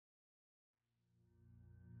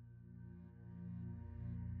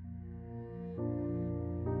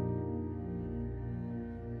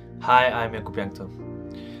Hi, I'm Jakub Jankto.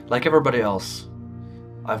 Like everybody else,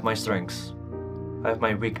 I have my strengths, I have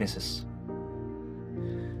my weaknesses.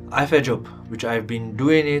 I have a job which I've been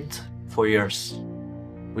doing it for years,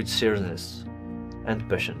 with seriousness and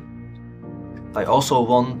passion. I also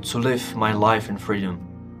want to live my life in freedom,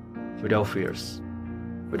 without fears,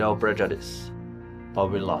 without prejudice,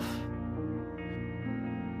 but with love.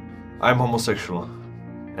 I'm homosexual,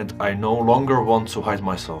 and I no longer want to hide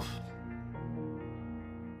myself.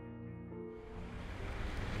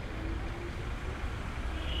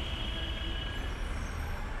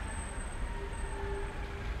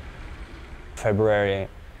 February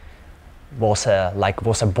was a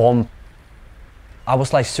bomb. I was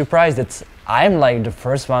surprised that I'm the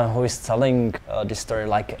first one who is telling this story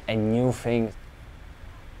like a new thing.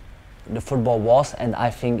 The football was, and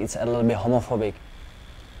I think it's a little bit homophobic.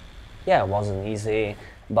 Yeah, it wasn't easy,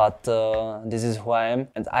 but this is who I am,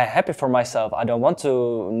 and I'm happy for myself. I don't want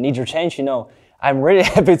to need your change, you know. I'm really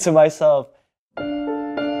happy to myself.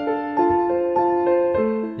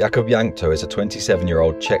 Jakub Jankto is a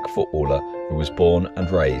 27-year-old Czech footballer who was born and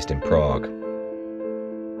raised in Prague.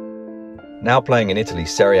 Now playing in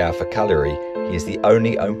Italy's Serie A for Cagliari, he is the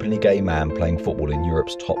only openly gay man playing football in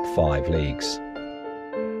Europe's top 5 leagues.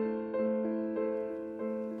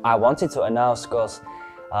 I wanted to announce because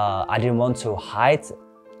I didn't want to hide.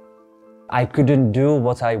 I couldn't do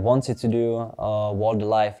what I wanted to do all the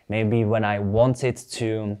life. Maybe when I wanted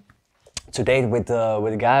to date with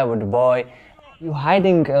the guy, with the boy, you're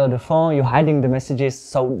hiding the phone, you're hiding the messages,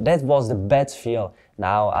 so that was the bad feel.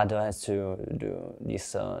 Now I don't have to do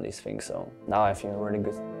these things, so now I feel really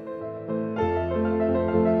good.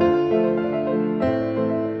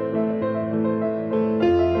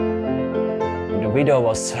 The video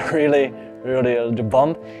was really the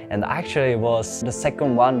bomb, and actually it was the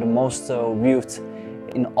second one, the most viewed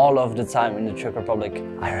in all of the time in the Czech Republic.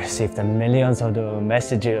 I received millions of the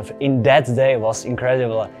messages in that day. It was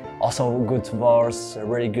incredible. Also good words,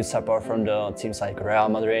 really good support from the teams like Real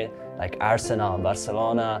Madrid, like Arsenal,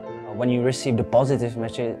 Barcelona. When you receive the positive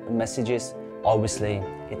messages, obviously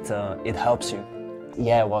it helps you.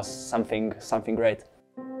 Yeah, it was something great.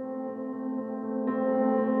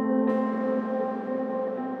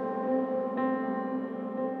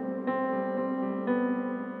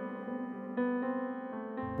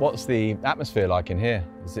 What's the atmosphere like in here?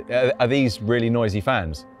 Are these really noisy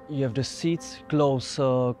fans? You have the seats close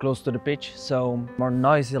to the pitch, so more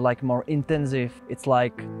noisy, more intensive. It's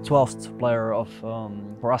like 12th player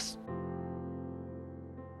for us.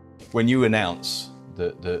 When you announce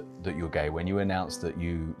that you're gay, when you announce that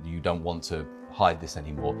you don't want to hide this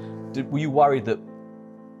anymore, were you worried that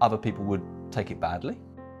other people would take it badly?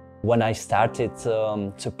 When I started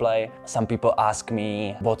to play, some people ask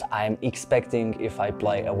me what I'm expecting if I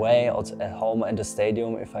play away or at home in the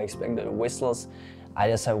stadium, if I expect the whistles. I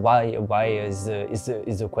just said, why is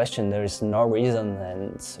the question? There is no reason,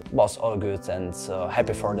 and it was all good, and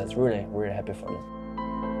happy for that, really happy for that.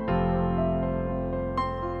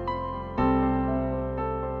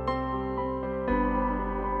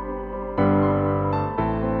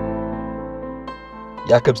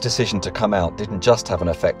 Jakub's decision to come out didn't just have an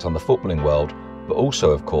effect on the footballing world, but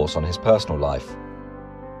also, of course, on his personal life.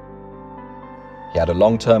 He had a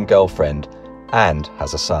long-term girlfriend and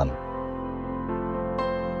has a son.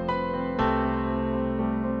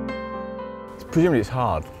 Presumably it's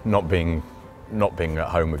hard not being at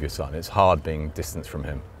home with your son. It's hard being distanced from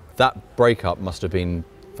him. That breakup must have been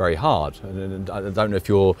very hard. I don't know if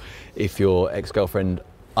your ex-girlfriend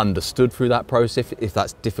understood through that process, if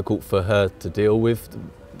that's difficult for her to deal with.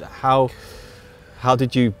 How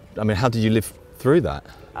did you live through that?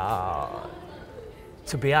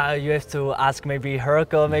 To be honest, you have to ask maybe her,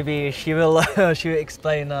 maybe she will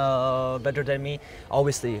explain better than me.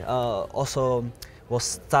 Obviously, also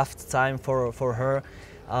was tough time for her,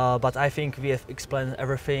 but I think we have explained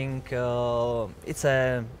everything.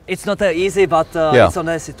 It's not easy, but it's on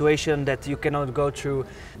a situation that you cannot go through.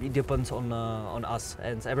 It depends on us,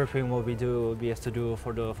 and everything what we do, we have to do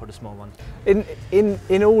for the small one.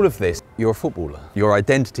 In all of this, you're a footballer. Your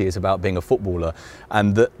identity is about being a footballer,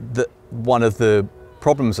 and that one of the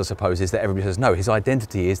problems, I suppose, is that everybody says, no, his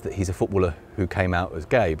identity is that he's a footballer who came out as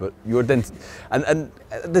gay, but your identity, and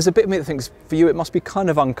there's a bit of me that thinks for you it must be kind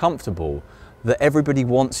of uncomfortable that everybody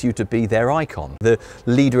wants you to be their icon, the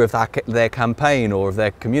leader of their campaign or of their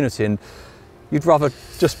community, and you'd rather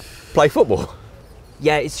just play football.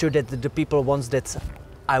 Yeah, it's true that the people want that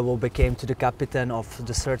I will become to the captain of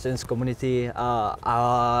the certain community.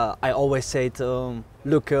 I always say,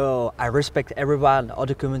 look, I respect everyone, all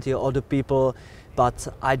the community, all the people, but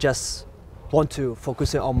I just want to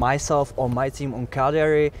focus on myself, on my team, on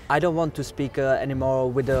Cagliari. I don't want to speak anymore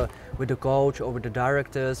with the coach or with the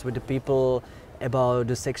directors, with the people about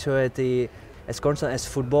the sexuality. As concerned as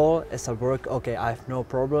football, as I work, okay, I have no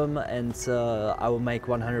problem, and I will make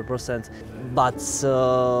 100%.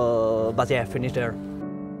 But yeah, finish there.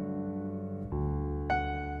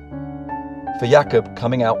 For Jakub,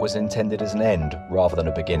 coming out was intended as an end rather than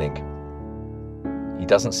a beginning. He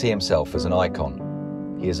doesn't see himself as an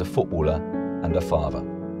icon. He is a footballer and a father.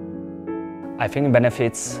 I think it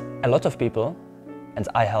benefits a lot of people, and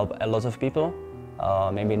I help a lot of people.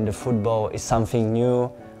 Maybe in the football is something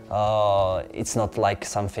new. It's not like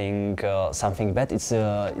something bad. It's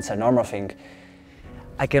a normal thing.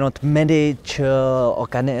 I cannot manage or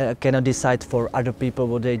cannot decide for other people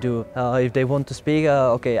what they do. If they want to speak,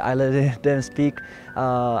 okay, I let them speak.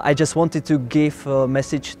 I just wanted to give a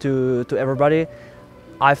message to everybody.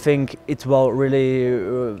 I think it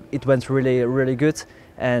went really good,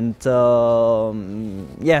 and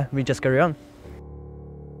yeah, we just carry on.